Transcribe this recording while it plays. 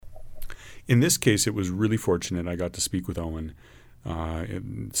In this case, it was really fortunate. I got to speak with Owen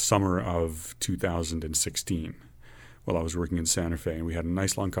in summer of 2016 while I was working in Santa Fe. And we had a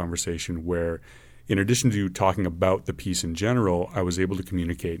nice long conversation where, in addition to talking about the piece in general, I was able to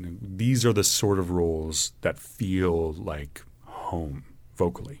communicate. And these are the sort of roles that feel like home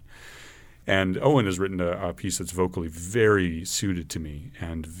vocally. And Owen has written a piece that's vocally very suited to me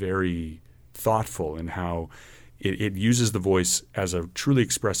and very thoughtful in how it uses the voice as a truly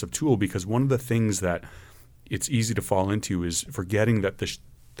expressive tool, because one of the things that it's easy to fall into is forgetting that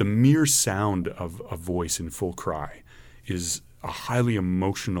the mere sound of a voice in full cry is a highly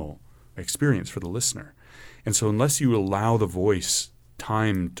emotional experience for the listener. And so unless you allow the voice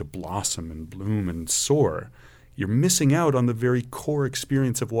time to blossom and bloom and soar, you're missing out on the very core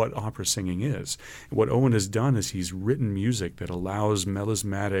experience of what opera singing is. And what Owen has done is he's written music that allows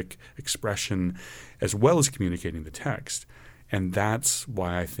melismatic expression as well as communicating the text. And that's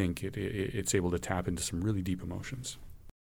why I think it's able to tap into some really deep emotions.